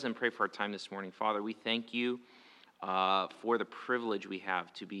And pray for our time this morning. Father, we thank you for the privilege we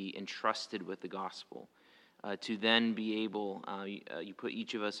have to be entrusted with the gospel, to then be able, you put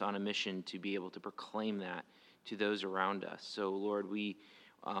each of us on a mission to be able to proclaim that to those around us. So, Lord, we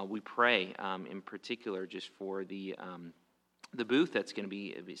pray in particular just for the booth that's going to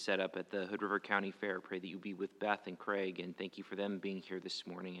be set up at the Hood River County Fair. Pray that you be with Beth and Craig, and thank you for them being here this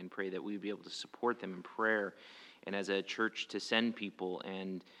morning, and pray that we would be able to support them in prayer and as a church to send people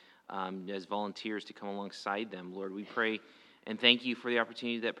and as volunteers to come alongside them. Lord, we pray and thank you for the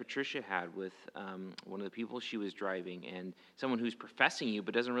opportunity that Patricia had with one of the people she was driving and someone who's professing you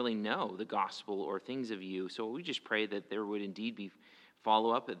but doesn't really know the gospel or things of you. So we just pray that there would indeed be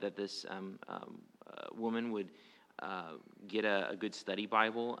follow-up, that this woman would get a good study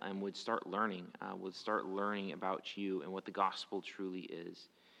Bible and would start learning about you and what the gospel truly is.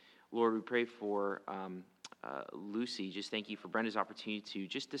 Lord, we pray for Lucy. Just thank you for Brenda's opportunity to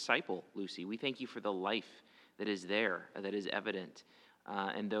just disciple Lucy. We thank you for the life that is there, that is evident.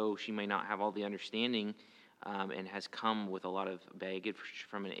 And though she may not have all the understanding and has come with a lot of baggage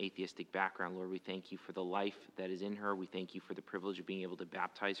from an atheistic background, Lord, we thank you for the life that is in her. We thank you for the privilege of being able to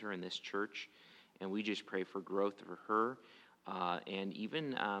baptize her in this church. And we just pray for growth for her and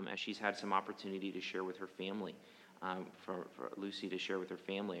even as she's had some opportunity to share with her family. For Lucy to share with her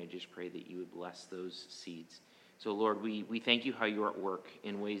family, I just pray that you would bless those seeds. So, Lord, we thank you how you're at work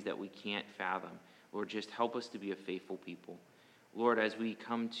in ways that we can't fathom. Lord, just help us to be a faithful people. Lord, as we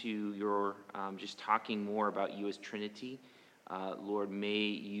come to your just talking more about you as Trinity, Lord, may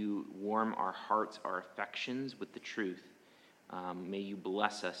you warm our hearts, our affections with the truth. May you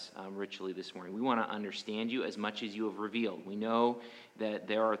bless us richly this morning. We want to understand you as much as you have revealed. We know that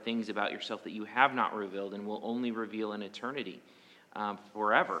there are things about yourself that you have not revealed and will only reveal in eternity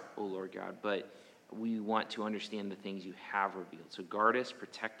forever, O Lord God. But we want to understand the things you have revealed. So guard us,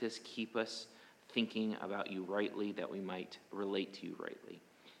 protect us, keep us thinking about you rightly, that we might relate to you rightly.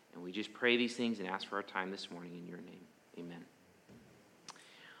 And we just pray these things and ask for our time this morning in your name. Amen.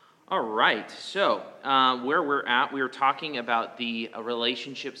 All right, so where we're at, we were talking about the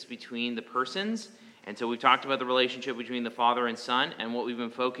relationships between the persons. And so we've talked about the relationship between the Father and Son, and what we've been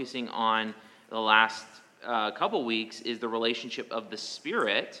focusing on the last couple weeks is the relationship of the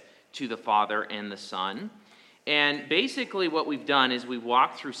Spirit to the Father and the Son. And basically what we've done is we've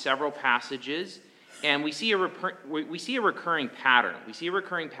walked through several passages, and we see a recurring pattern. We see a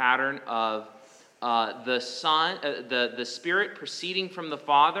recurring pattern of the Son, the Spirit proceeding from the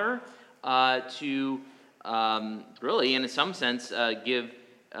Father to really, in some sense, give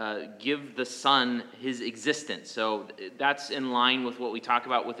the Son his existence. So that's in line with what we talk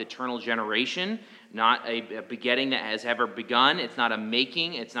about with eternal generation, not a begetting that has ever begun. It's not a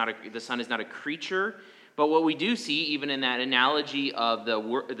making. The Son is not a creature. But what we do see, even in that analogy of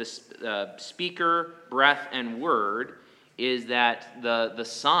the speaker, breath, and word, is that the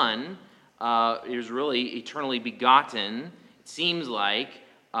Son is really eternally begotten, it seems like,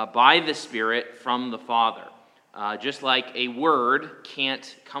 by the Spirit from the Father. Just like a word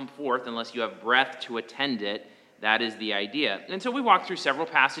can't come forth unless you have breath to attend it, that is the idea. And so we walked through several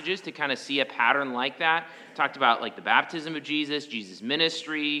passages to kind of see a pattern like that. Talked about like the baptism of Jesus'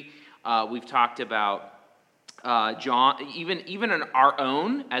 ministry. We've talked about John, even in our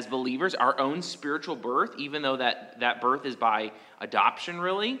own, as believers, our own spiritual birth, even though that birth is by adoption,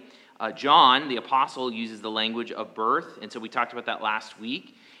 really. John, the apostle, uses the language of birth, and so we talked about that last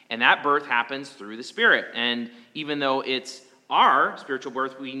week. And that birth happens through the Spirit. And even though it's our spiritual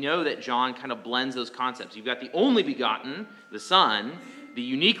birth, we know that John kind of blends those concepts. You've got the only begotten, the Son, the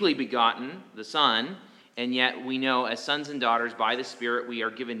uniquely begotten, the Son, and yet we know as sons and daughters by the Spirit we are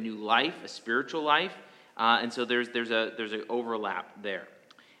given new life, a spiritual life. And so there's an overlap there.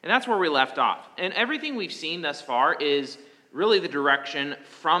 And that's where we left off. And everything we've seen thus far is really the direction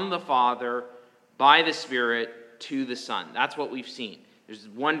from the Father by the Spirit to the Son. That's what we've seen. There's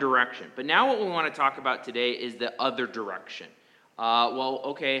one direction. But now what we want to talk about today is the other direction.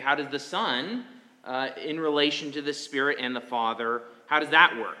 How does the Son, in relation to the Spirit and the Father, how does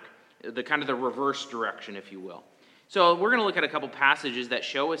that work? The kind of the reverse direction, if you will. So we're going to look at a couple passages that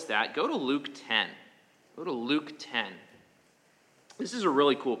show us that. Go to Luke 10. Go to Luke 10. This is a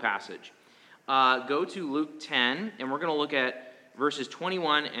really cool passage. Go to Luke 10, and we're going to look at verses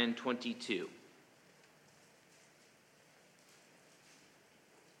 21 and 22.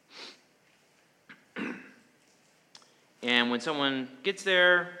 And when someone gets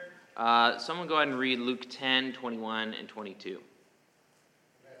there, someone go ahead and read Luke 10, 21, and 22.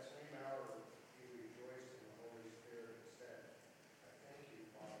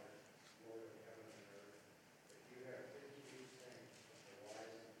 Lord of heaven and earth, that you have hidden these things from the wise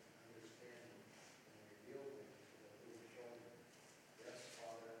and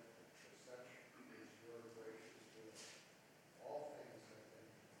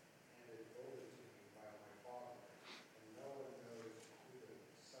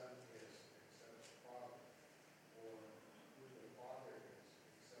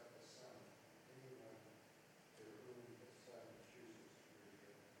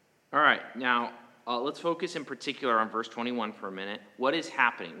right, now let's focus in particular on verse 21 for a minute. What is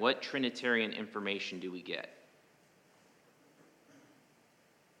happening? What Trinitarian information do we get?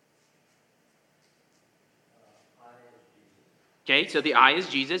 Okay, so the I is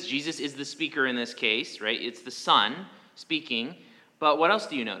Jesus. Jesus is the speaker in this case, right? It's the Son speaking. But what else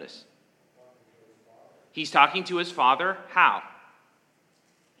do you notice? He's talking to his Father. How?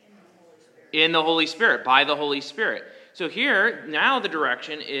 In the Holy Spirit, by the Holy Spirit. So here, now the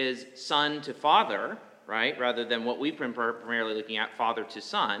direction is Son to Father, right? Rather than what we've been primarily looking at, Father to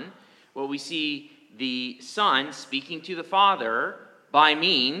Son. Well, we see the Son speaking to the Father by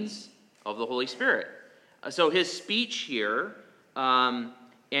means of the Holy Spirit. So his speech here,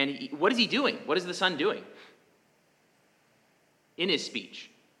 what is he doing? What is the Son doing in his speech?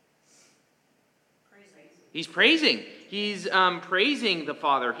 He's praising. He's praising the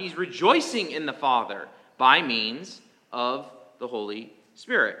Father. He's rejoicing in the Father by means of the Holy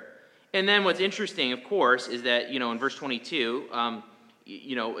Spirit. And then what's interesting, of course, is that, in verse 22,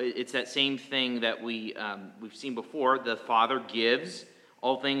 it's that same thing that we've seen before. The Father gives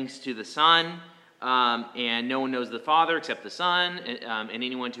all things to the Son, and no one knows the Father except the Son, and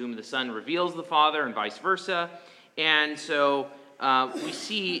anyone to whom the Son reveals the Father, and vice versa. And so we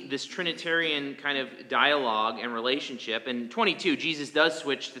see this Trinitarian kind of dialogue and relationship. In 22, Jesus does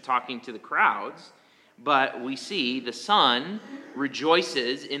switch to talking to the crowds, but we see the Son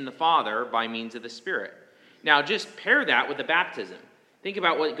rejoices in the Father by means of the Spirit. Now, just pair that with the baptism. Think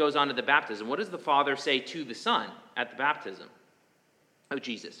about what goes on at the baptism. What does the Father say to the Son at the baptism of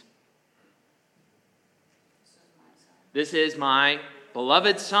Jesus? This is my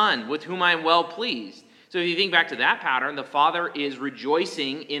beloved Son, with whom I am well pleased. So if you think back to that pattern, the Father is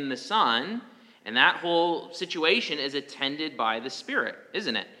rejoicing in the Son, and that whole situation is attended by the Spirit,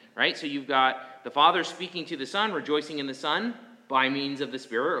 isn't it? Right? So you've got the Father speaking to the Son, rejoicing in the Son by means of the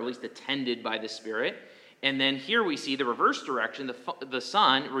Spirit, or at least attended by the Spirit. And then here we see the reverse direction, the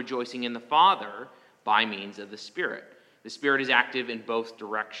Son rejoicing in the Father by means of the Spirit. The Spirit is active in both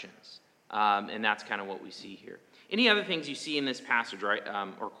directions, and that's kind of what we see here. Any other things you see in this passage, right,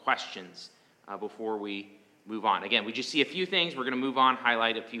 or questions before we move on? Again, we just see a few things. We're going to move on,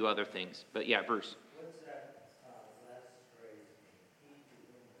 highlight a few other things. But yeah, Bruce. What's that last phrase mean? He to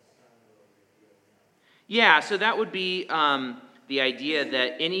whom the Son will reveal him. Yeah, so that would be the idea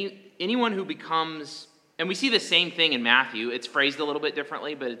that anyone who becomes, and we see the same thing in Matthew. It's phrased a little bit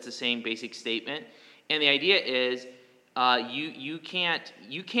differently, but it's the same basic statement. And the idea is you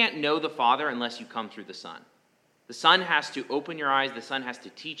can't know the Father unless you come through the Son. The Son has to open your eyes. The Son has to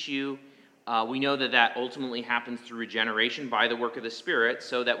teach you. We know that ultimately happens through regeneration by the work of the Spirit,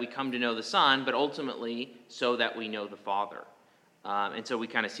 so that we come to know the Son, but ultimately so that we know the Father. And so we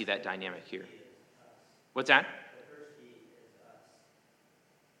kind of see that dynamic here. What's that? The first he is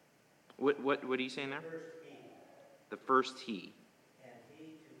us. What are you saying there? The first he. The first he. And he to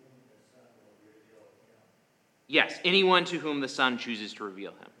whom the Son will reveal him. Yes, anyone to whom the Son chooses to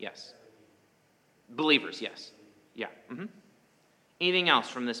reveal him. Yes. Believers, yes. Yeah. Mm-hmm. Anything else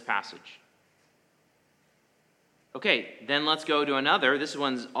from this passage? Okay, then let's go to another. This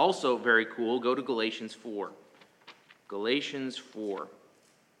one's also very cool. Go to Galatians 4. Galatians 4.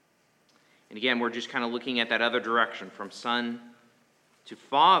 And again, we're just kind of looking at that other direction, from Son to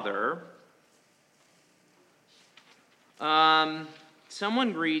Father.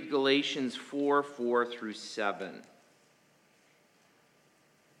 Someone read Galatians 4, 4 through 7.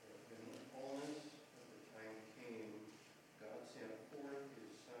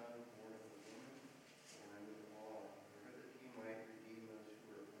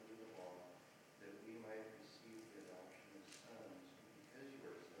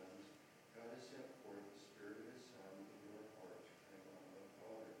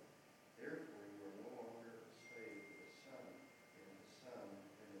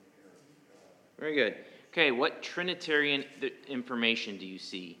 Very good. Okay, what Trinitarian information do you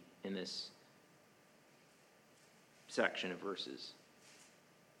see in this section of verses?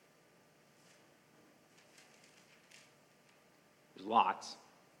 There's lots.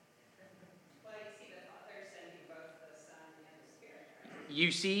 Well, you see the Father sending both the Son and the Spirit, right?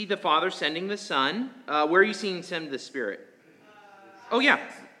 You see the Father sending the Son. Where are you seeing send the Spirit? Oh, yeah.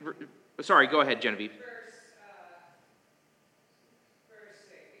 Sorry, go ahead, Genevieve. Verse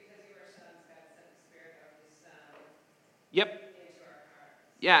 6, because you are sons, God sent the Spirit of His Son Yep. into our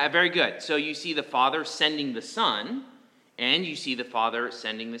hearts. Yeah, very good. So you see the Father sending the Son, and you see the Father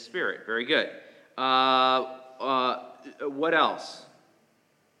sending the Spirit. Very good. What else?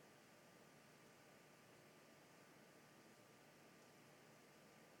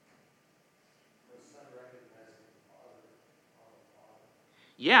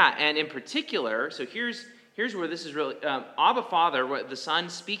 Yeah, and in particular, so here's where this is really Abba Father, what the Son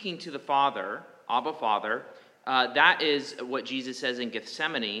speaking to the Father, Abba Father. That is what Jesus says in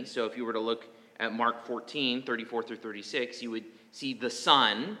Gethsemane. So if you were to look at Mark 14, 34 through 36, you would see the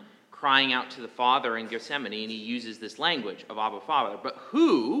Son crying out to the Father in Gethsemane, and he uses this language of Abba Father. But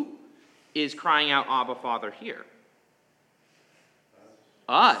who is crying out Abba Father here?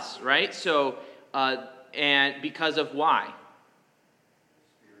 Us, right? So, and because of why?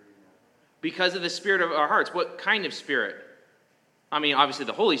 Because of the spirit of our hearts. What kind of spirit? I mean, obviously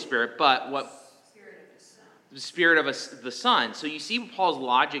the Holy Spirit, but what? Spirit of the Son. The spirit of the Son. So you see Paul's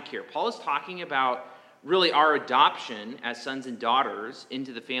logic here. Paul is talking about really our adoption as sons and daughters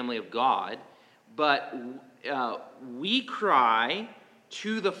into the family of God, but we cry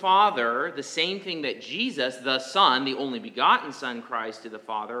to the Father the same thing that Jesus, the Son, the only begotten Son, cries to the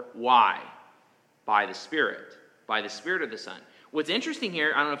Father. Why? By the Spirit of the Son. What's interesting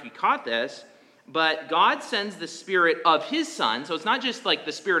here, I don't know if you caught this, but God sends the Spirit of His Son, so it's not just like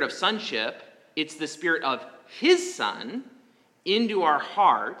the Spirit of sonship, it's the Spirit of His Son into our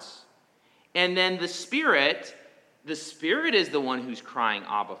hearts, and then the Spirit is the one who's crying,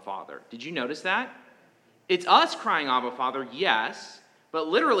 Abba, Father. Did you notice that? It's us crying, Abba, Father, yes, but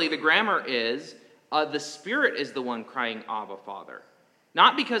literally the grammar is the Spirit is the one crying, Abba, Father.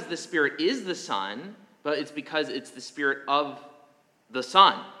 Not because the Spirit is the Son, but it's because it's the Spirit of the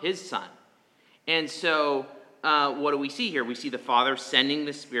Son, His Son. And so what do we see here? We see the Father sending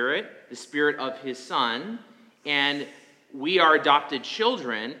the Spirit of His Son, and we are adopted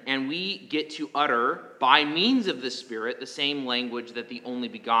children, and we get to utter, by means of the Spirit, the same language that the only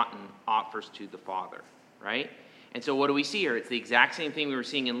begotten offers to the Father, right? And so what do we see here? It's the exact same thing we were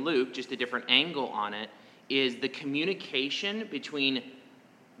seeing in Luke, just a different angle on it, is the communication between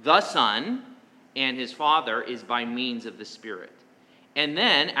the Son and His Father is by means of the Spirit. And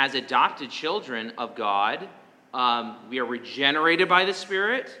then, as adopted children of God, we are regenerated by the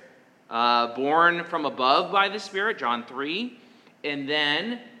Spirit, born from above by the Spirit, John 3. And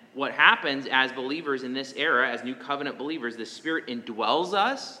then what happens as believers in this era, as new covenant believers, the Spirit indwells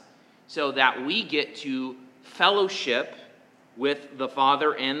us so that we get to fellowship with the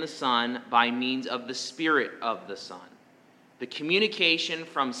Father and the Son by means of the Spirit of the Son. The communication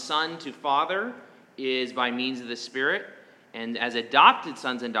from Son to Father is by means of the Spirit, and as adopted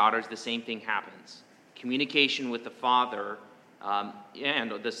sons and daughters, the same thing happens. Communication with the Father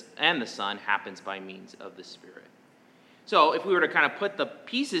and the Son happens by means of the Spirit. So if we were to kind of put the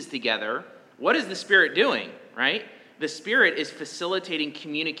pieces together, what is the Spirit doing, right? The Spirit is facilitating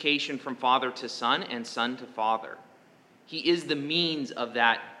communication from Father to Son and Son to Father. He is the means of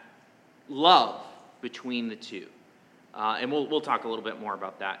that love between the two. And we'll talk a little bit more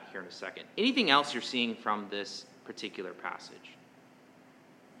about that here in a second. Anything else you're seeing from this particular passage?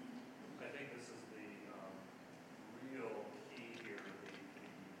 I think this is the real key here,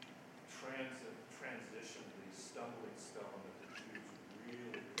 the transition, the stumbling stone that the Jews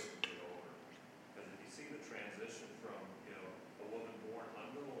really couldn't get over. Because if you see the transition from, a woman born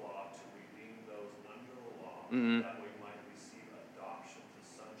under the law to redeem those under the law, that we might receive adoption to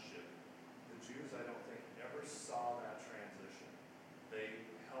sonship. The Jews, I don't think, ever saw that transition. They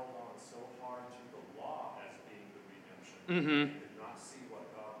held on so hard to the law as being the redemption. They did not see what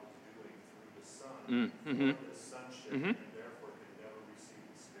God was doing through the Son for the sonship, and therefore could never receive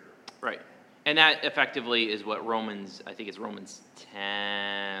the Spirit. Right. And that effectively is what I think it's Romans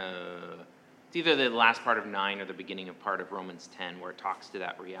 10. It's either the last part of 9 or the beginning of part of Romans 10 where it talks to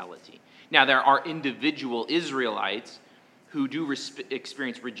that reality. Now, there are individual Israelites who do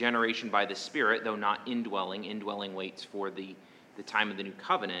experience regeneration by the Spirit, though not indwelling. Indwelling waits for the time of the new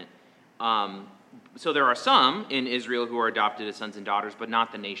covenant. So there are some in Israel who are adopted as sons and daughters, but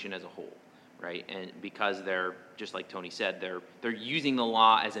not the nation as a whole, right? And because they're, just like Tony said, they're using the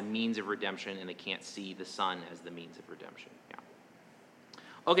law as a means of redemption, and they can't see the Son as the means of redemption. Yeah.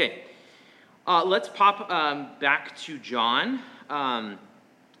 Okay, let's pop back to John.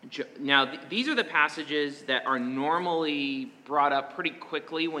 Now, these are the passages that are normally brought up pretty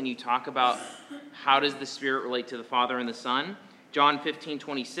quickly when you talk about how does the Spirit relate to the Father and the Son. John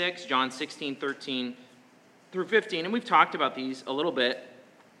 15:26, John 16:13 through 15, and we've talked about these a little bit,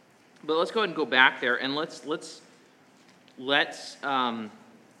 but let's go ahead and go back there and let's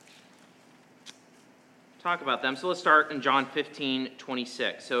talk about them. So let's start in John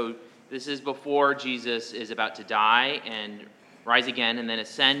 15:26. So this is before Jesus is about to die and rise again and then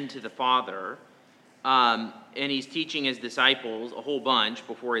ascend to the Father, and he's teaching his disciples a whole bunch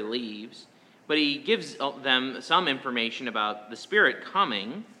before he leaves. But he gives them some information about the Spirit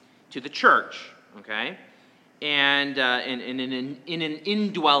coming to the church, okay? and in an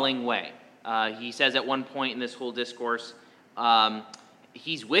indwelling way. He says at one point in this whole discourse,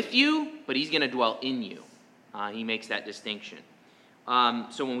 he's with you, but he's going to dwell in you. He makes that distinction.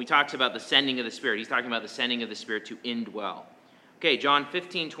 So when we talks about the sending of the Spirit, he's talking about the sending of the Spirit to indwell. Okay, John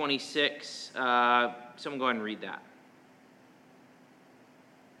 15:26. Someone go ahead and read that.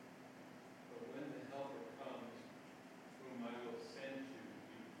 But when the Helper comes, whom I will send to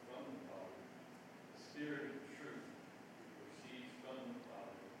you from the Father, the Spirit of truth, who proceeds from the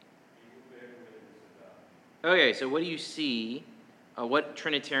Father, he will bear witness about me. Okay, so what do you see? What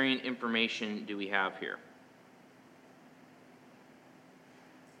Trinitarian information do we have here?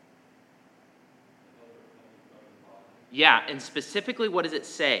 Yeah, and specifically, what does it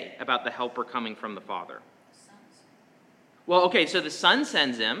say about the Helper coming from the Father? Well, okay, so the Son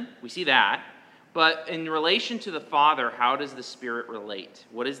sends him. We see that. But in relation to the Father, how does the Spirit relate?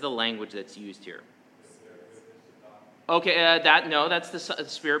 What is the language that's used here? Okay, that's the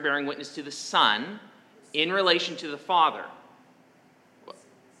Spirit bearing witness to the Son in relation to the Father.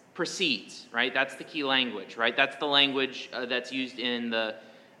 Precedes, right? That's the key language, right? That's the language that's used in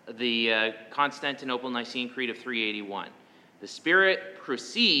the Constantinople Nicene Creed of 381. The Spirit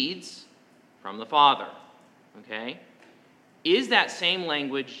proceeds from the Father. Okay? Is that same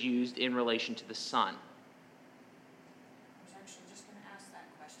language used in relation to the Son? I was actually just going to ask that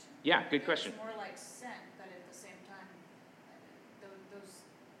question. Yeah, good question. It's more like sent, but at the same time, those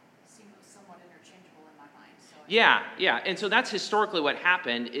seem somewhat interchangeable in my mind. So Yeah. And so that's historically what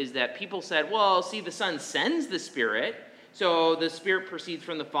happened, is that people said, well, see, the Son sends the Spirit, so the Spirit proceeds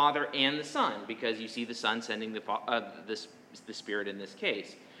from the Father and the Son, because you see the Son sending the Spirit in this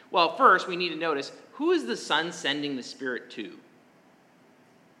case. Well, first, we need to notice, who is the Son sending the Spirit to?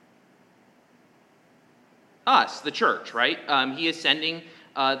 Us, the church, right? He is sending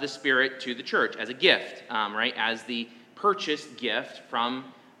the Spirit to the church as a gift, right? As the purchased gift from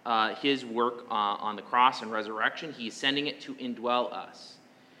his work on the cross and resurrection. He is sending it to indwell us.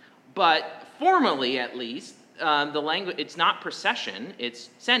 But formally, at least, the language, it's not procession,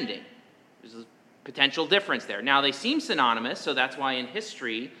 it's sending. There's a potential difference there. Now, they seem synonymous, so that's why in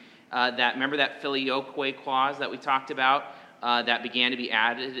history, remember that filioque clause that we talked about that began to be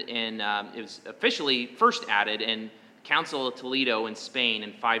added in, it was officially first added in Council of Toledo in Spain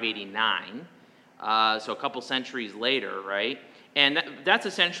in 589, so a couple centuries later, right? And that's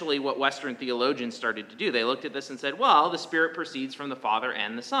essentially what Western theologians started to do. They looked at this and said, well, the Spirit proceeds from the Father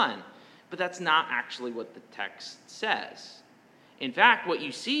and the Son. But that's not actually what the text says. In fact, what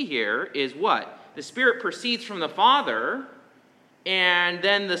you see here is what? The Spirit proceeds from the Father, and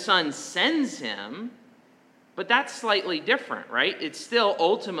then the Son sends him, but that's slightly different, right? It's still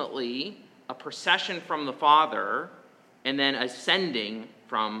ultimately a procession from the Father and then a sending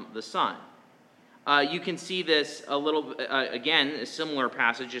from the Son. You can see this a little, again, a similar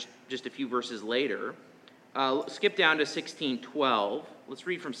passage just a few verses later. Skip down to 16:12. Let's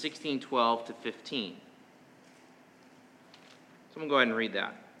read from 16:12 to 15. Someone go ahead and read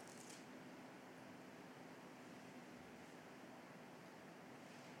that.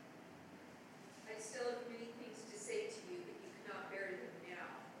 I still have many things to say to you, but you cannot bear them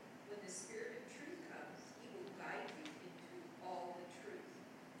now. When the Spirit of truth comes, he will guide you into all the truth.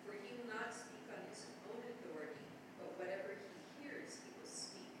 For he will not speak on his own authority, but whatever he hears, he will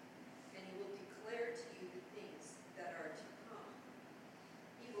speak. And he will declare to you the things that are to come.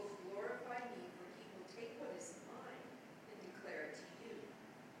 He will glorify me, for he will take what is mine and declare it to you.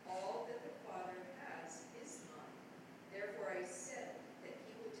 All that the Father has is mine. Therefore I said that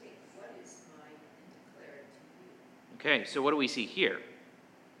he will take what is mine and declare it to you. Okay, so what do we see here?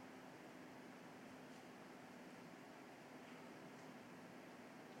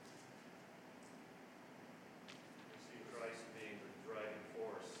 We see Christ being the driving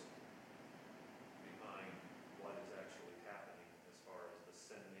force behind what is actually happening as far as the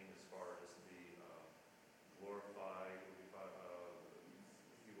sending, as far as the glorified,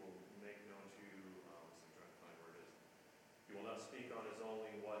 he will make known to you, I'm trying to find where it is. He will not speak on his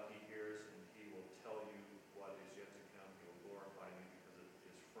only what he hears, and he will tell you what is yet to come. He will glorify me because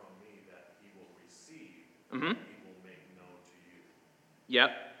it is from me that he will receive, Mm-hmm. he will make known to you.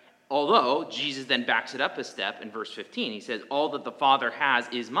 Yep. Although, Jesus then backs it up a step in verse 15. He says, all that the Father has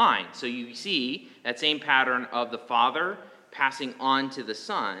is mine. So you see that same pattern of the Father passing on to the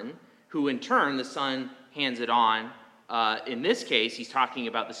Son, who in turn, the Son hands it on. In this case, he's talking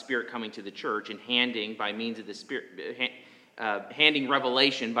about the Spirit coming to the church and handing by means of the Spirit, handing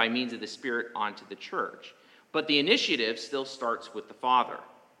revelation by means of the Spirit onto the church. But the initiative still starts with the Father,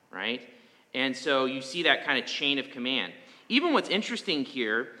 right? And so you see that kind of chain of command. Even what's interesting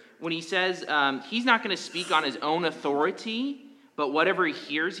here, when he says he's not going to speak on his own authority, but whatever he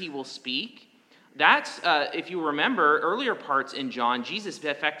hears, he will speak. That's, if you remember, earlier parts in John, Jesus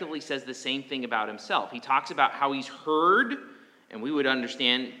effectively says the same thing about himself. He talks about how he's heard, and we would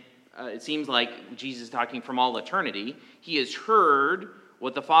understand, it seems like Jesus is talking from all eternity. He has heard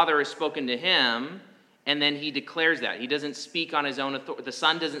what the Father has spoken to him, and then he declares that. He doesn't speak on his own authority. The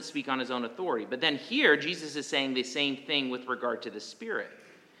Son doesn't speak on his own authority. But then here, Jesus is saying the same thing with regard to the Spirit.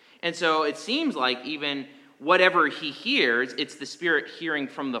 And so it seems like even whatever he hears, it's the Spirit hearing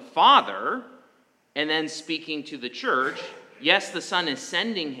from the Father and then speaking to the church. Yes, the Son is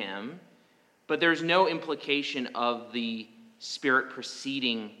sending him, but there's no implication of the Spirit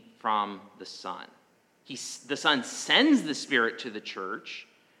proceeding from the Son. The Son sends the Spirit to the church,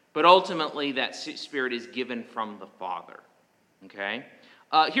 but ultimately that Spirit is given from the Father. Okay?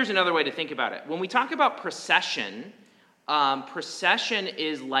 Here's another way to think about it. When we talk about procession, procession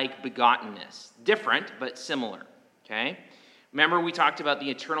is like begottenness. Different, but similar. Okay? Remember we talked about the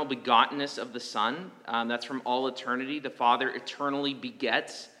eternal begottenness of the Son. That's from all eternity. The Father eternally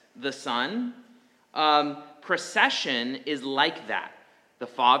begets the Son. Procession is like that. The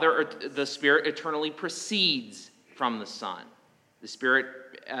Father, or the Spirit eternally proceeds from the Son. The Spirit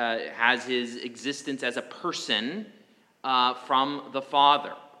has his existence as a person from the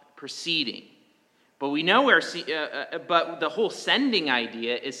Father, proceeding. But we know but the whole sending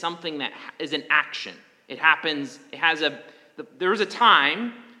idea is something that is an action. It happens, there was a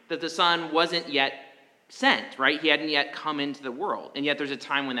time that the Son wasn't yet sent, right? He hadn't yet come into the world. And yet there's a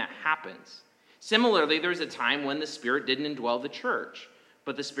time when that happens. Similarly, there's a time when the Spirit didn't indwell the church,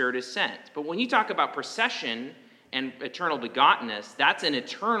 but the Spirit is sent. But when you talk about procession and eternal begottenness, that's an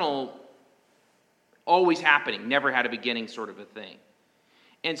eternal, always happening, never had a beginning sort of a thing.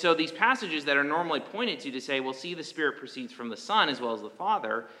 And so these passages that are normally pointed to say, well, see, the Spirit proceeds from the Son as well as the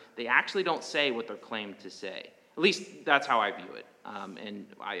Father, they actually don't say what they're claimed to say. At least that's how I view it. And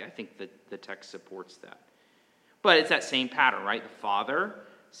I think that the text supports that. But it's that same pattern, right? The Father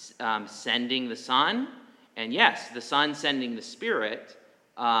sending the Son, and yes, the Son sending the Spirit,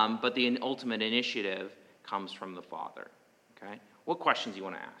 but the ultimate initiative comes from the Father. Okay? What questions do you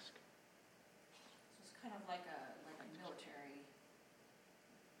want to ask? So it's kind of like a military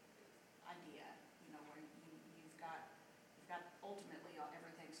idea, where you've got ultimately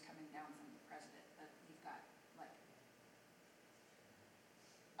everything's coming down from the president, but you've got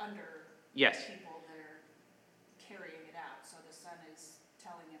under Yes. people that are carrying it out. So the Son is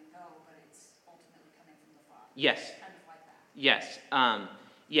telling him no, but it's ultimately coming from the Father. Yes. Kind of like that. Yes.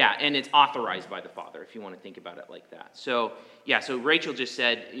 Yeah, and it's authorized by the Father, if you want to think about it like that. So, yeah, so Rachel just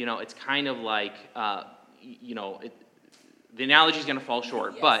said, it's kind of like, the analogy is going to fall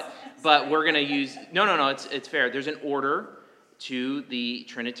short, Yes. but we're going to use, no, it's fair. There's an order to the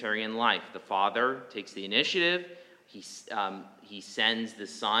Trinitarian life. The Father takes the initiative, he sends the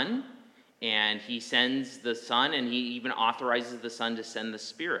Son, and he sends the Son, and he even authorizes the Son to send the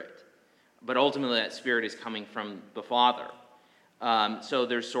Spirit. But ultimately that Spirit is coming from the Father. So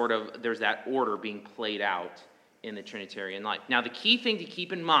there's that order being played out in the Trinitarian life. Now, the key thing to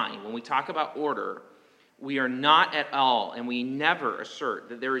keep in mind when we talk about order, we are not at all, and we never assert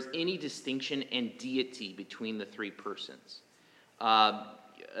that there is any distinction and deity between the three persons.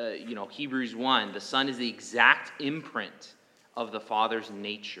 Hebrews 1, the Son is the exact imprint of the Father's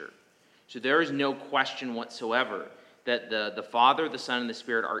nature. So there is no question whatsoever that the Father, the Son, and the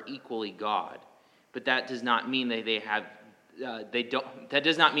Spirit are equally God. But that does not mean that they have that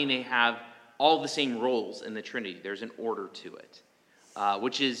does not mean they have all the same roles in the Trinity. There's an order to it,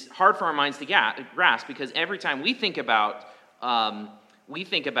 which is hard for our minds to grasp, because every time we think about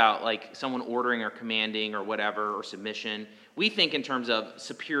like someone ordering or commanding or whatever, or submission, we think in terms of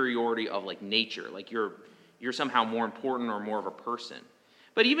superiority of like nature, like you're somehow more important or more of a person.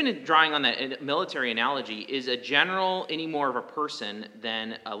 But even in drawing on that military analogy, is a general any more of a person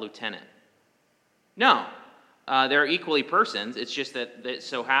than a lieutenant? No. They're equally persons. It's just that it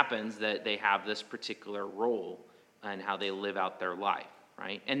so happens that they have this particular role and how they live out their life,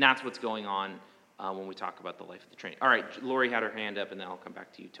 right? And that's what's going on when we talk about the life of the Trinity. All right, Lori had her hand up, and then I'll come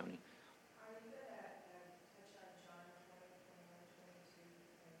back to you, Tony. Are you going to touch on John 20, 21, 22,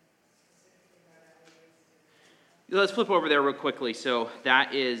 and specifically how that relates to... Let's flip over there real quickly. So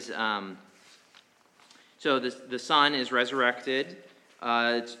that is, so the Son is resurrected.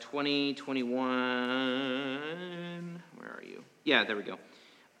 It's 20:21. Where are you? Yeah, there we go.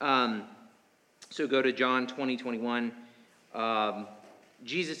 So go to John 20:21.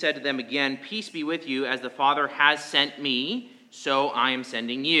 Jesus said to them again, "Peace be with you. As the Father has sent me, so I am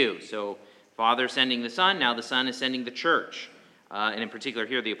sending you." So Father sending the Son. Now the Son is sending the church. and in particular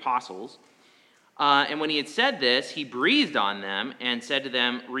here the apostles. And when he had said this, he breathed on them and said to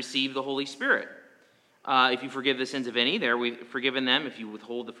them, receive the Holy Spirit. If you forgive the sins of any, we've forgiven them. If you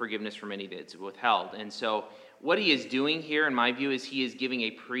withhold the forgiveness from any, that's withheld. And so what he is doing here, in my view, is he is giving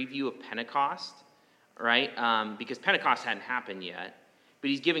a preview of Pentecost, right? Because Pentecost hadn't happened yet. But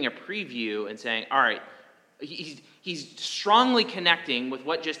he's giving a preview and saying, all right, he's strongly connecting with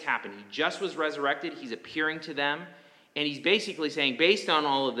what just happened. He just was resurrected. He's appearing to them. And he's basically saying, based on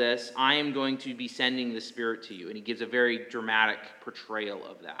all of this, I am going to be sending the Spirit to you. And he gives a very dramatic portrayal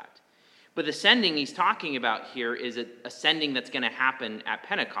of that. But the sending he's talking about here is a sending that's going to happen at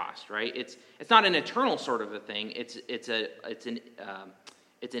Pentecost, right? It's not an eternal sort of a thing. It's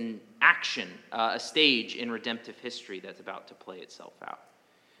an action, a stage in redemptive history that's about to play itself out.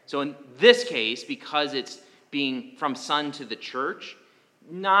 So in this case, because it's being from Son to the church,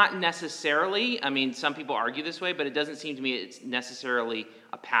 not necessarily. I mean, some people argue this way, but it doesn't seem to me it's necessarily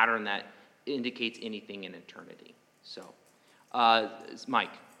a pattern that indicates anything in eternity. So, Mike. I was just going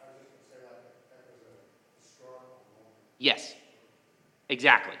to say that was a strong moment. Yes,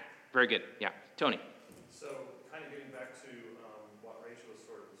 exactly. Very good. Yeah. Tony. So, kind of getting back to what Rachel was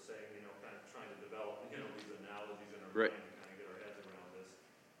sort of saying, kind of trying to develop, these analogies in our Right. mind to kind of get our heads around this.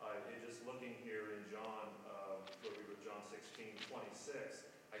 And just looking here in John, where we were John 16:26,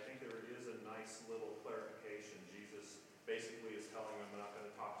 I think there is a nice little clarification. Jesus basically is telling them, I'm not going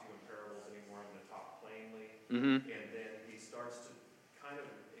to talk to you in parables anymore, I'm going to talk plainly. Mm-hmm. And then he starts to kind of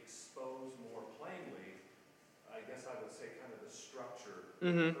expose more plainly, I guess I would say, kind of the structure,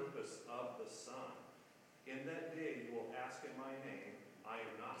 Mm-hmm. the purpose of the Son. In that day you will ask in my name. I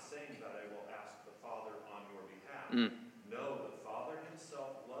am not saying that I will ask the Father on your behalf. Mm. No, the Father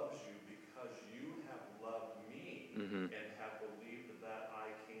himself loves you because you have loved me Mm-hmm. and have believed that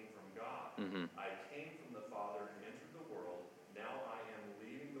I came from God. Mm-hmm. I came from the Father and entered the world. Now I am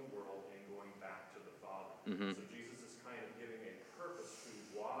leaving the world and going back to the Father. Mm-hmm. So Jesus is kind of giving a purpose to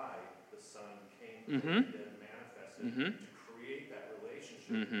why the Son came Mm-hmm. and then manifested Mm-hmm. to create that relationship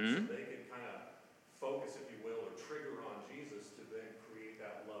Mm-hmm. so they could kind of focus, if you will, or trigger on Jesus to then create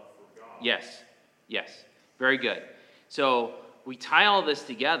that love for God. Yes. Yes. Very good. So we tie all this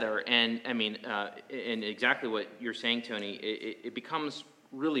together, and I mean, and exactly what you're saying, Tony, it becomes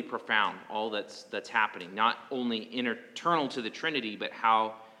really profound, all that's happening, not only internal to the Trinity, but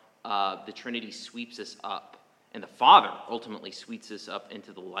how the Trinity sweeps us up. And the Father ultimately sweeps us up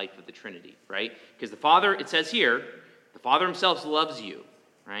into the life of the Trinity, right? Because the Father, it says here, the Father himself loves you,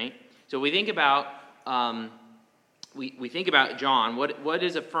 right? So we think about we think about John. What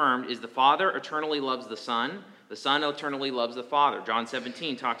is affirmed is the Father eternally loves the Son eternally loves the Father. John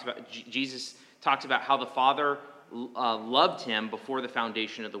 17 talks about, Jesus talks about how the Father loved him before the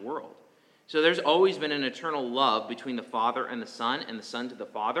foundation of the world. So there's always been an eternal love between the Father and the Son to the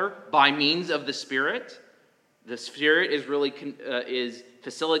Father by means of the Spirit. The Spirit is really is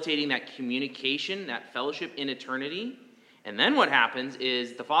facilitating that communication, that fellowship in eternity. And then what happens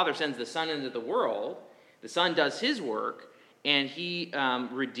is the Father sends the Son into the world. The Son does his work, and he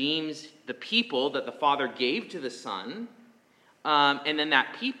redeems the people that the Father gave to the Son. And then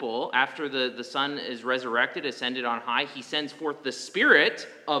that people, after the Son is resurrected, ascended on high, he sends forth the Spirit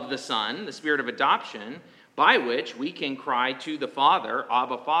of the Son, the Spirit of adoption, by which we can cry to the Father,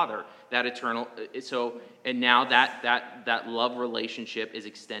 Abba, Father, that eternal. And now that love relationship is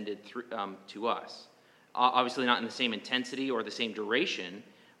extended through, to us. Obviously not in the same intensity or the same duration,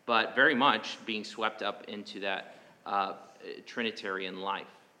 but very much being swept up into that Trinitarian life,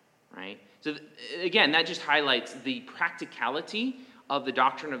 right? So again, that just highlights the practicality of the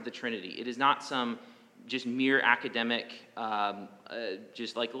doctrine of the Trinity. It is not some just mere academic,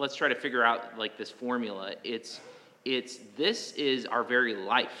 just like let's try to figure out like this formula. This is our very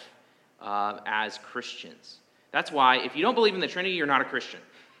life as Christians. That's why if you don't believe in the Trinity, you're not a Christian.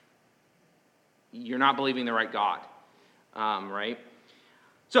 You're not believing the right God, right?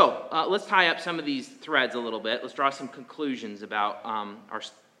 So let's tie up some of these threads a little bit. Let's draw some conclusions about our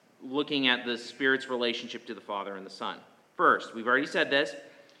looking at the Spirit's relationship to the Father and the Son. First, we've already said this.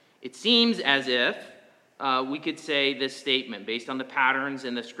 It seems as if we could say this statement based on the patterns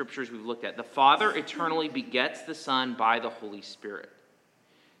in the scriptures we've looked at. The Father eternally begets the Son by the Holy Spirit.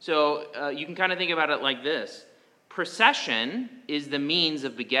 So you can kind of think about it like this. Procession is the means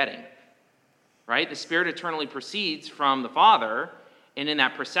of begetting, right? The Spirit eternally proceeds from the Father, and in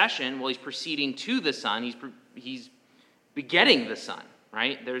that procession, well, he's proceeding to the Son. He's begetting the Son,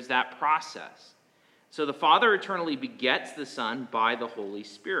 right? There's that process. So the Father eternally begets the Son by the Holy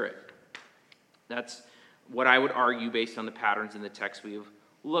Spirit. That's what I would argue based on the patterns in the text we've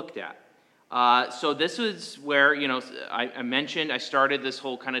looked at. So this is where, I mentioned, I started this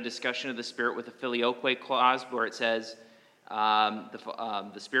whole kind of discussion of the Spirit with the filioque clause, where it says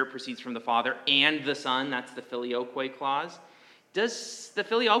the Spirit proceeds from the Father and the Son. That's the filioque clause. The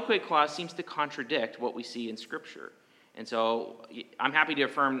filioque clause seems to contradict what we see in Scripture. And so I'm happy to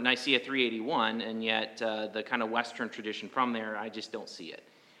affirm Nicaea 381, and yet the kind of Western tradition from there, I just don't see it.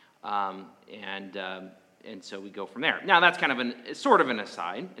 And so we go from there. Now, that's kind of it's sort of an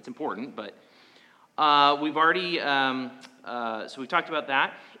aside. It's important, but we've already, so we talked about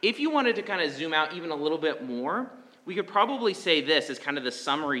that. If you wanted to kind of zoom out even a little bit more, we could probably say this as kind of the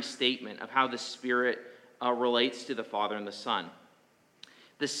summary statement of how the Spirit relates to the Father and the Son.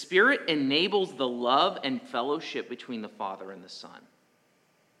 The Spirit enables the love and fellowship between the Father and the Son.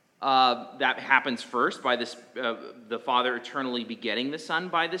 That happens first by the Father eternally begetting the Son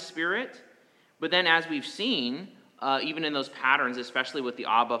by the Spirit. But then, as we've seen, even in those patterns, especially with the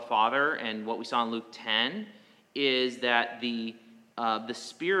Abba Father and what we saw in Luke 10, is that the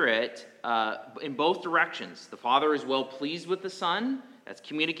Spirit, in both directions, the Father is well pleased with the Son, that's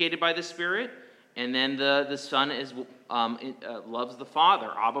communicated by the Spirit, and then the Son loves the Father,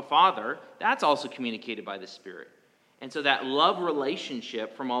 Abba Father, that's also communicated by the Spirit. And so that love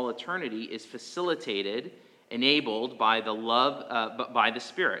relationship from all eternity is facilitated, enabled by by the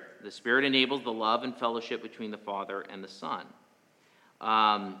Spirit. The Spirit enables the love and fellowship between the Father and the Son.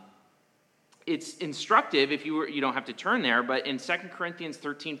 It's instructive, if you don't have to turn there, but in 2 Corinthians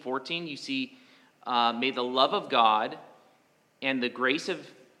 13:14, you see, may the love of God and the grace of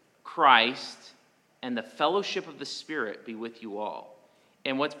Christ and the fellowship of the Spirit be with you all.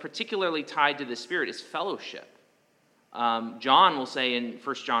 And what's particularly tied to the Spirit is fellowship. John will say in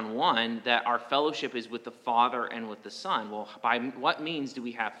 1 John 1 that our fellowship is with the Father and with the Son. Well, by what means do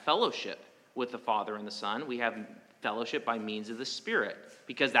we have fellowship with the Father and the Son? We have fellowship by means of the Spirit,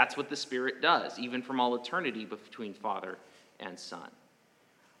 because that's what the Spirit does, even from all eternity between Father and Son.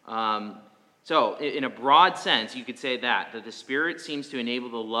 So, in a broad sense, you could say that the Spirit seems to enable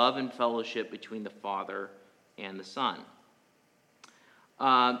the love and fellowship between the Father and the Son.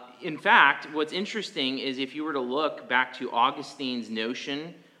 In fact, what's interesting is if you were to look back to Augustine's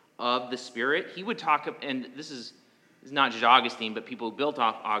notion of the Spirit, he would talk, and this is not just Augustine, but people who built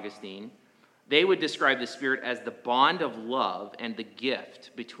off Augustine, they would describe the Spirit as the bond of love and the gift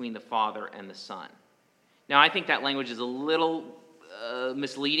between the Father and the Son. Now, I think that language is a little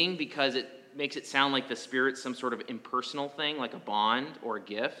misleading because it makes it sound like the Spirit's some sort of impersonal thing, like a bond or a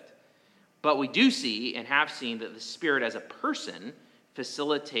gift. But we do see and have seen that the Spirit as a person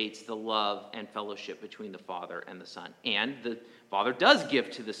facilitates the love and fellowship between the Father and the Son. And the Father does give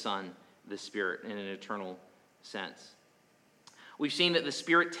to the Son the Spirit in an eternal sense. We've seen that the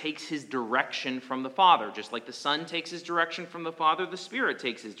Spirit takes his direction from the Father. Just like the Son takes his direction from the Father, the Spirit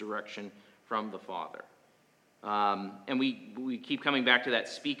takes his direction from the Father. And we keep coming back to that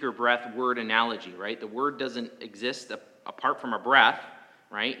speaker, breath, word analogy, right? The word doesn't exist apart from our breath,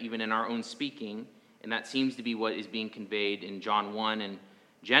 right? Even in our own speaking. And that seems to be what is being conveyed in John 1 and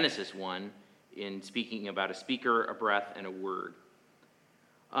Genesis 1 in speaking about a speaker, a breath, and a word.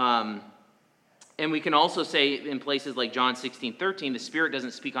 And we can also say in places like John 16:13, the Spirit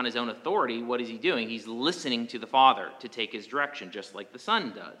doesn't speak on his own authority. What is he doing? He's listening to the Father to take his direction, just like the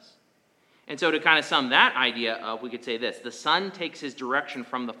Son does. And so to kind of sum that idea up, we could say this. The Son takes his direction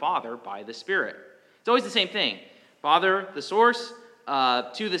from the Father by the Spirit. It's always the same thing. Father, the source,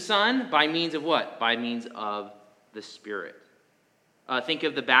 to the Son by means of what? By means of the Spirit. Think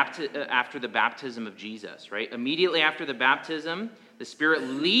of after the baptism of Jesus, right? Immediately after the baptism, the Spirit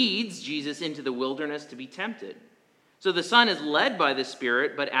leads Jesus into the wilderness to be tempted. So the Son is led by the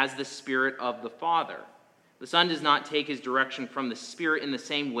Spirit, but as the Spirit of the Father. The Son does not take his direction from the Spirit in the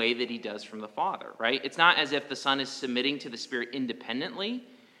same way that he does from the Father, right? It's not as if the Son is submitting to the Spirit independently.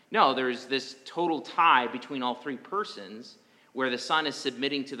 No, there's this total tie between all three persons where the Son is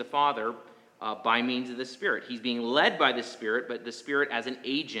submitting to the Father by means of the Spirit. He's being led by the Spirit, but the Spirit as an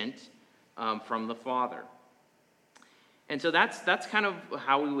agent from the Father. And so that's kind of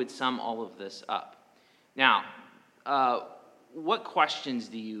how we would sum all of this up. Now, what questions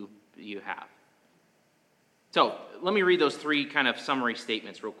do you have? So let me read those three kind of summary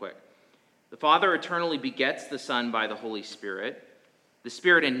statements real quick. The Father eternally begets the Son by the Holy Spirit. The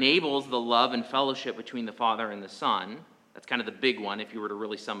Spirit enables the love and fellowship between the Father and the Son. That's kind of the big one if you were to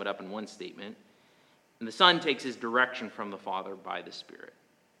really sum it up in one statement. And the Son takes his direction from the Father by the Spirit.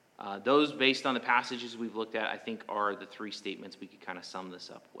 Those, based on the passages we've looked at, I think are the three statements we could kind of sum this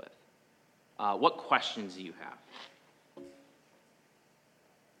up with. What questions do you have?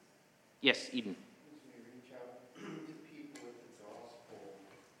 Yes, Eden. As we reach out to people with the gospel,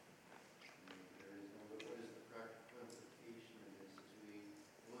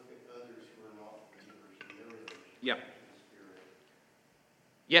 Yeah. the Spirit.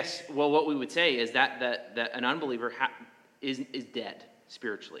 Yes. Well, what we would say is that an unbeliever is dead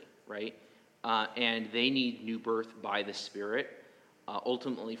spiritually, right? And they need new birth by the Spirit,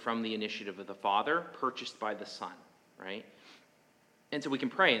 ultimately from the initiative of the Father, purchased by the Son, right? And so we can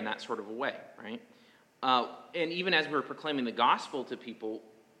pray in that sort of a way, right? And even as we're proclaiming the gospel to people,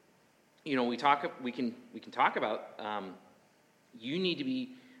 you know, we can talk about you need to be,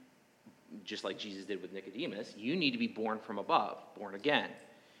 just like Jesus did with Nicodemus, you need to be born from above, born again,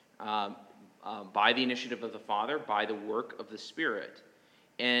 by the initiative of the Father, by the work of the Spirit.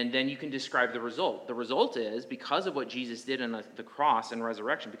 And then you can describe the result. The result is, because of what Jesus did on the cross and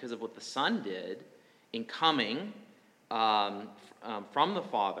resurrection, because of what the Son did in coming from the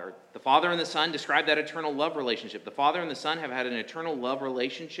Father and the Son describe that eternal love relationship. The Father and the Son have had an eternal love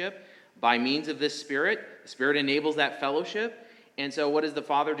relationship by means of this Spirit. The Spirit enables that fellowship. And so what does the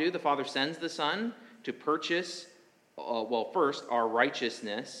Father do? The Father sends the Son to purchase, first, our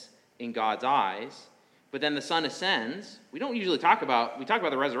righteousness in God's eyes. But then the Son ascends. We talk about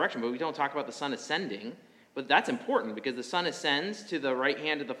the resurrection, but we don't talk about the Son ascending. But that's important because the Son ascends to the right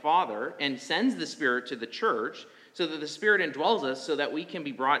hand of the Father and sends the Spirit to the church so that the Spirit indwells us so that we can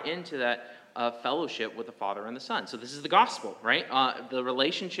be brought into that fellowship with the Father and the Son. So this is the gospel, right? The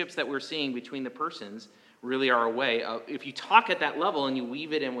relationships that we're seeing between the persons really are a way of, if you talk at that level and you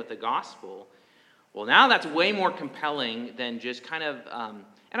weave it in with the gospel, well, now that's way more compelling than just kind of,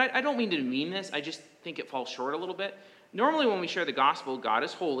 and I don't mean to demean this, I just think it falls short a little bit. Normally when we share the gospel, God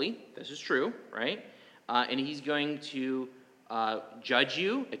is holy. This is true, right? And he's going to judge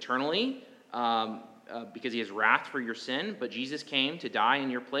you eternally because he has wrath for your sin. But Jesus came to die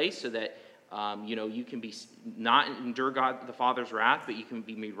in your place so that you can be not endure God the Father's wrath, but you can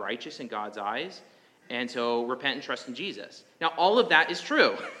be made righteous in God's eyes. And so repent and trust in Jesus. Now, all of that is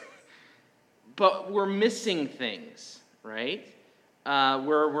true. But we're missing things, right?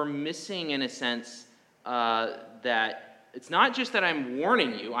 We're missing, in a sense, that it's not just that I'm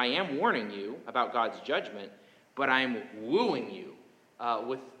warning you. I am warning you about God's judgment, but I'm wooing you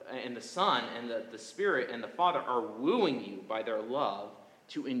and the Son and the Spirit and the Father are wooing you by their love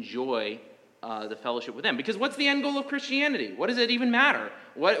to enjoy the fellowship with them. Because what's the end goal of Christianity? What does it even matter?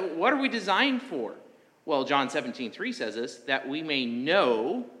 What are we designed for? Well, John 17:3 says this, that we may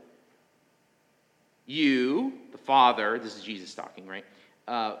know you, the Father, this is Jesus talking, right?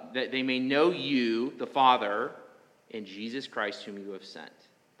 That they may know you, the Father, and Jesus Christ whom you have sent.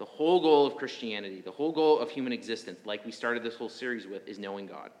 The whole goal of Christianity, the whole goal of human existence, like we started this whole series with, is knowing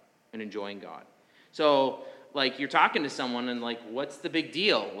God and enjoying God. So, like, you're talking to someone and, like, what's the big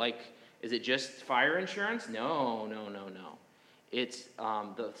deal? Like, is it just fire insurance? No. It's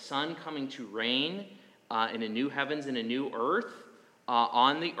the Son coming to reign in a new heavens and a new earth,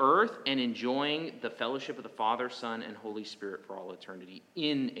 on the earth, and enjoying the fellowship of the Father, Son, and Holy Spirit for all eternity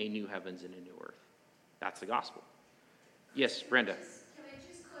in a new heavens and a new earth. That's the gospel. Yes, Brenda. Can I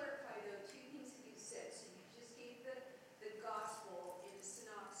just clarify, though, two things that you said? So you just gave the gospel in the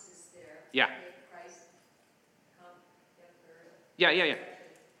synopsis there. Yeah. Christ come, death, burial. Yeah.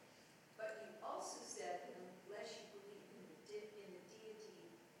 But you also said that unless you believe in the deity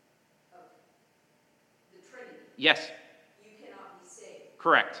of the Trinity, Yes, you cannot be saved.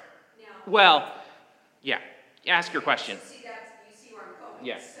 correct. Now, Well, yeah. Ask your question. you see where I'm going.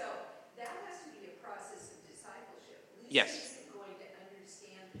 Yeah. So that has to be a process of discipleship. Lucy Yes. isn't going to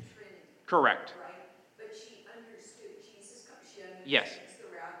understand the Trinity. Correct. Right? But she understood Jesus. She understands Yes.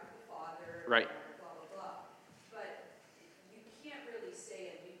 the wrath of the Father. Right. Blah, blah, blah. But you can't really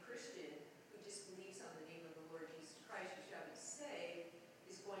say a new Christian who just believes on the name of the Lord Jesus Christ, who shall be saved,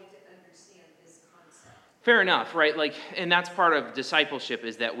 is going to understand this concept. Fair enough, right? Like, and that's part of discipleship,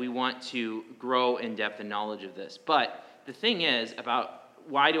 is that we want to grow in depth and knowledge of this. But the thing is about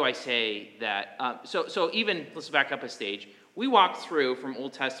why do I say that? So even let's back up a stage. We walked through from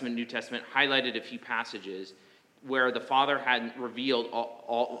Old Testament, New Testament, highlighted a few passages where the Father hadn't revealed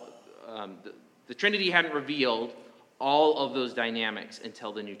the Trinity hadn't revealed all of those dynamics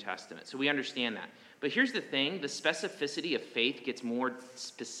until the New Testament. So we understand that. But here's the thing: the specificity of faith gets more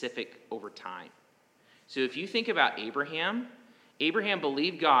specific over time. So if you think about Abraham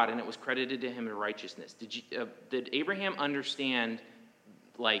believed God and it was credited to him as righteousness. Did Abraham understand,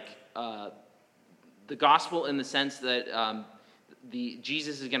 like, the gospel in the sense that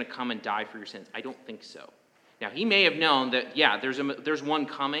Jesus is going to come and die for your sins? I don't think so. Now, he may have known that, yeah, there's one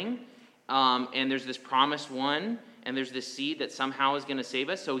coming, and there's this promised one, and there's this seed that somehow is going to save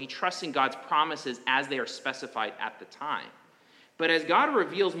us. So he trusts in God's promises as they are specified at the time. But as God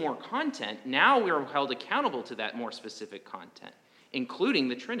reveals more content, now we are held accountable to that more specific content, including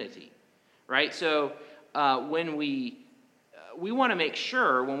the Trinity, right? So when we want to make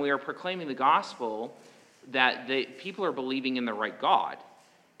sure when we are proclaiming the gospel that the people are believing in the right God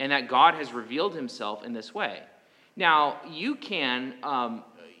and that God has revealed himself in this way. Now, you can, obviously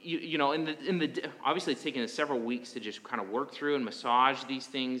it's taken us several weeks to just kind of work through and massage these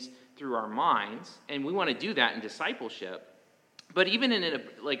things through our minds, and we want to do that in discipleship. But even in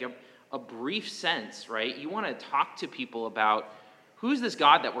a brief sense, right, you want to talk to people about who's this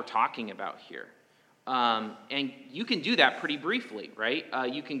God that we're talking about here. And you can do that pretty briefly, right?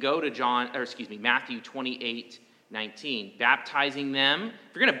 You can go to Matthew 28:19, baptizing them.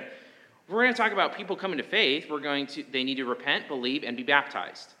 If we're gonna talk about people coming to faith, they need to repent, believe, and be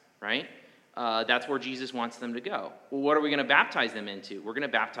baptized, right? That's where Jesus wants them to go. Well, what are we going to baptize them into? We're going to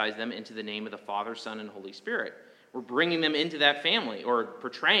baptize them into the name of the Father, Son, and Holy Spirit. We're bringing them into that family, or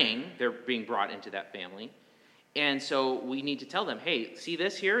portraying they're being brought into that family. And so we need to tell them, hey, see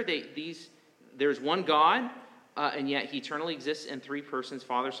this here? There's one God, and yet he eternally exists in three persons,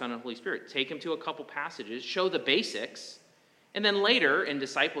 Father, Son, and Holy Spirit. Take them to a couple passages, show the basics, and then later in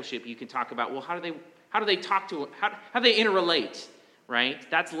discipleship you can talk about, well, how do they interrelate, right?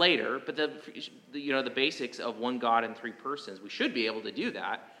 That's later, but the basics of one God and three persons, we should be able to do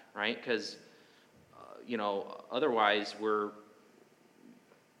that, right? Because otherwise what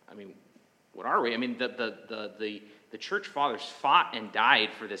are we? I mean, the church fathers fought and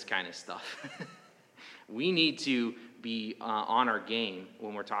died for this kind of stuff. We need to be on our game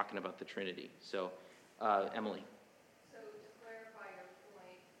when we're talking about the Trinity. So, Emily. So to clarify your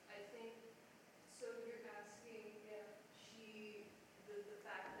point, I think, so you're asking if the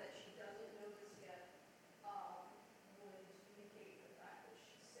fact that she doesn't know this yet, would indicate the fact that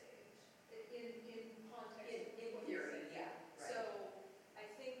she's saved, in context. In theory, yeah, right. So I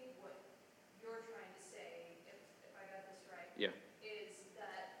think what you're trying to say, if I got this right, Yeah. is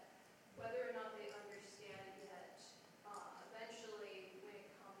that whether or not they understand it yet, eventually when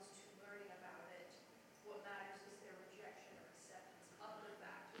it comes to learning about it, what matters is their rejection or acceptance of the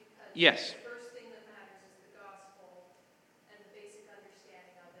fact. Because Yes. the first thing that matters is the gospel and the basic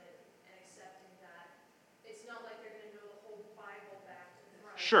understanding of it and accepting that. It's not like they're going to know the whole Bible back to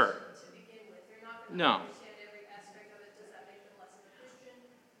front. Sure. To begin with. They're not going to No. understand every aspect of it. Does that make them less of a Christian?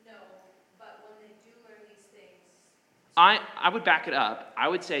 No. But when they do learn these things, I would back it up. I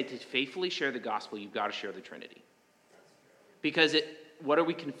would say to faithfully share the gospel, you've got to share the Trinity. Because what are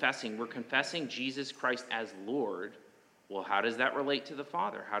we confessing? We're confessing Jesus Christ as Lord. Well, how does that relate to the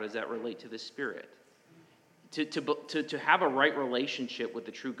Father? How does that relate to the Spirit? To have a right relationship with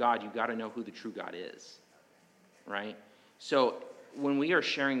the true God, you've got to know who the true God is. Right? So when we are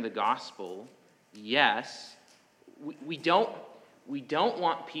sharing the gospel, yes, we don't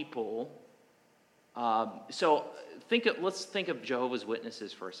want people. Let's think of Jehovah's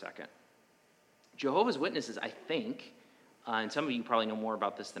Witnesses for a second. Jehovah's Witnesses, I think, and some of you probably know more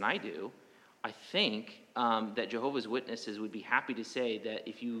about this than I do, I think that Jehovah's Witnesses would be happy to say that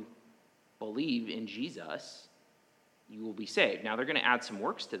if you believe in Jesus, you will be saved. Now, they're going to add some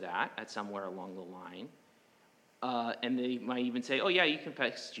works to that at somewhere along the line. And they might even say, oh, yeah, you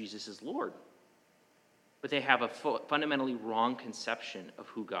confess Jesus as Lord. But they have a fundamentally wrong conception of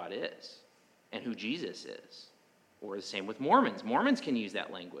who God is and who Jesus is. Or the same with Mormons. Mormons can use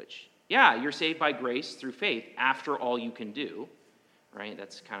that language. Yeah, you're saved by grace through faith after all you can do. Right?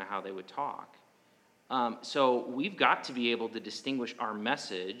 That's kind of how they would talk. So we've got to be able to distinguish our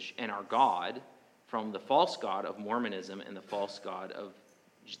message and our God from the false God of Mormonism and the false God of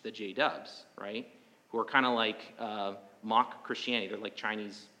the J-Dubs, right? Who are kind of like mock Christianity. They're like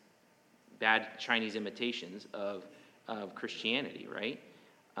bad Chinese imitations of Christianity, right?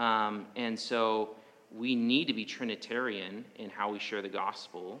 And so we need to be Trinitarian in how we share the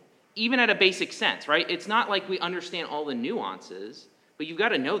gospel, even at a basic sense, right? It's not like we understand all the nuances, but you've got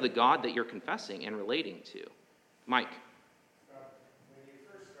to know the God that you're confessing and relating to. Mike. When you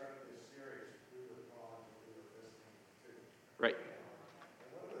first started this series, we were gone, we were listening to. Right.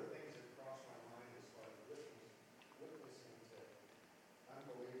 And one of the things that crossed my mind is like witnessing to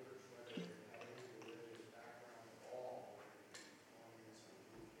unbelievers, whether they have any religious background at all, whether it be Mormonism,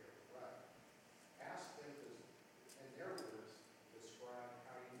 Lutheran, or what. Ask them to, in their words, describe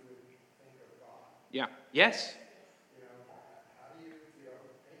how you would think of God. Yeah. Yes. How do you,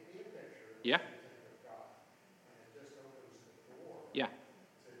 paint me a picture of Yeah. what you think of God. And it just opens the door Yeah.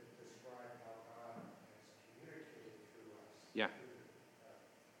 to describe how God has communicated through us. Yeah. Through the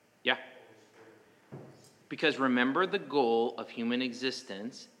Yeah. Holy Spirit. Because remember, the goal of human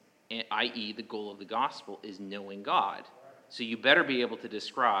existence, i.e. the goal of the gospel, is knowing God. So you better be able to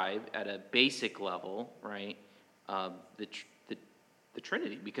describe at a basic level, right, the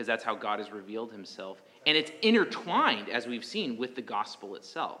Trinity, because that's how God has revealed himself. And it's intertwined, as we've seen, with the gospel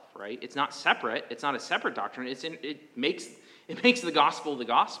itself, right? It's not separate. It's not a separate doctrine. It makes the gospel the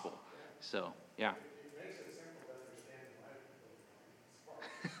gospel. So, yeah. It makes it simple to understand in my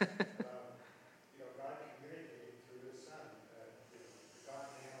opinion. God communicating through his son, God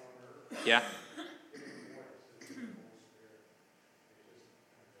man on earth. Yeah. Giving voice to the Holy Spirit. It just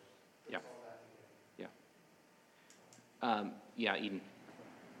Yeah. puts all that together. Yeah, Eden.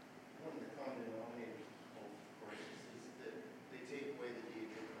 One of the common denominators of both courses is that they take away the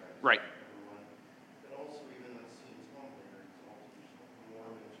deity of Christ. Right. Number one. But also even that seems one there, exalting yourself. The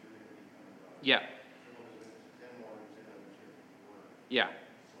Mormons, you're going to become God. Yeah. Then Mormons in others, you're the word. Yeah.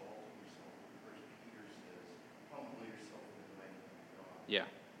 Exalting yourself. First Peter says, humble yourself in the might of God. Yeah.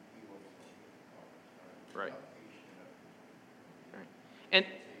 He will exalt you at the proper time. Right. Not patient enough. Right. And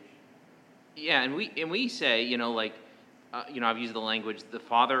yeah, and we say, I've used the language, the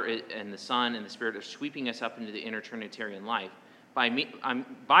Father and the Son and the Spirit are sweeping us up into the inner Trinitarian life. By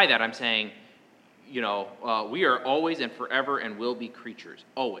that I'm saying, we are always and forever and will be creatures.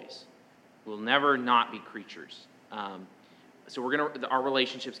 Always. We'll never not be creatures. So our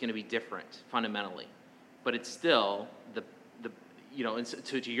relationship's going to be different fundamentally, but it's still and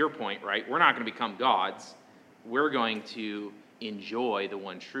to your point, right? We're not going to become gods. We're going to enjoy the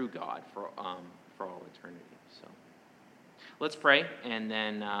one true God for all eternity. So let's pray, and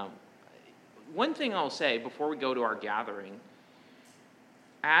then one thing I'll say before we go to our gathering,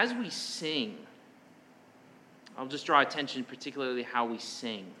 as we sing, I'll just draw attention particularly how we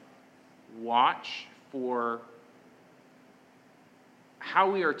sing. Watch for how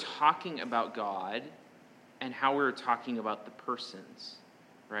we are talking about God and how we're talking about the persons,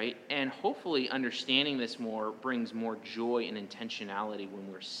 right? And hopefully understanding this more brings more joy and intentionality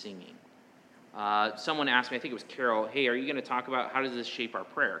when we're singing. Someone asked me, I think it was Carol, hey, are you going to talk about how does this shape our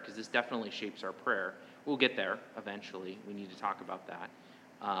prayer? Because this definitely shapes our prayer. We'll get there eventually. We need to talk about that.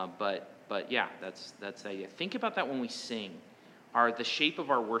 But yeah, that's the idea. Think about that when we sing. The shape of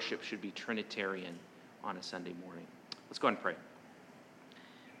our worship should be Trinitarian on a Sunday morning. Let's go ahead and pray.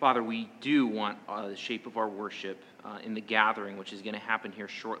 Father, we do want the shape of our worship in the gathering, which is going to happen here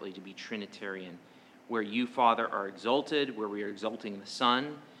shortly, to be Trinitarian, where you, Father, are exalted, where we are exalting the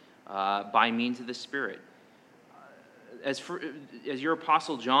Son by means of the Spirit. As your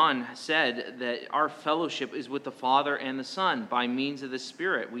Apostle John said, that our fellowship is with the Father and the Son by means of the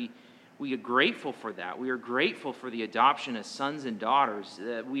Spirit. We are grateful for that. We are grateful for the adoption as sons and daughters.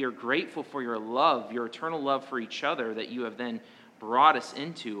 We are grateful for your love, your eternal love for each other that you have then brought us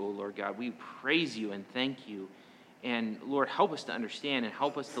into, O Lord God. We praise you and thank you. And Lord, help us to understand and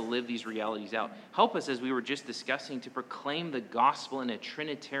help us to live these realities out. Help us, as we were just discussing, to proclaim the gospel in a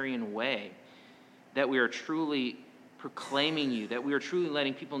Trinitarian way, that we are truly proclaiming you, that we are truly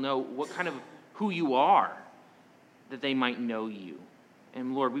letting people know who you are, that they might know you.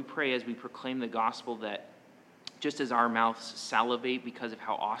 And Lord, we pray as we proclaim the gospel that just as our mouths salivate because of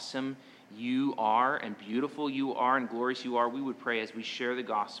how awesome you are and beautiful you are and glorious you are, we would pray as we share the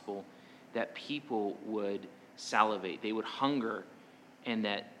gospel that people would salivate, they would hunger, and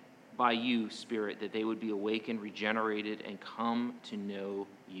that by you, Spirit, that they would be awakened, regenerated, and come to know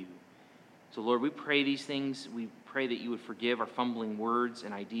you. So Lord, we pray these things. We pray that you would forgive our fumbling words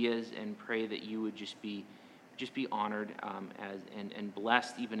and ideas, and pray that you would just be honored and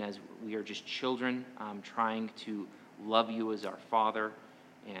blessed, even as we are just children trying to love you as our Father,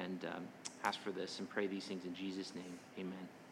 and ask for this and pray these things in Jesus' name. Amen.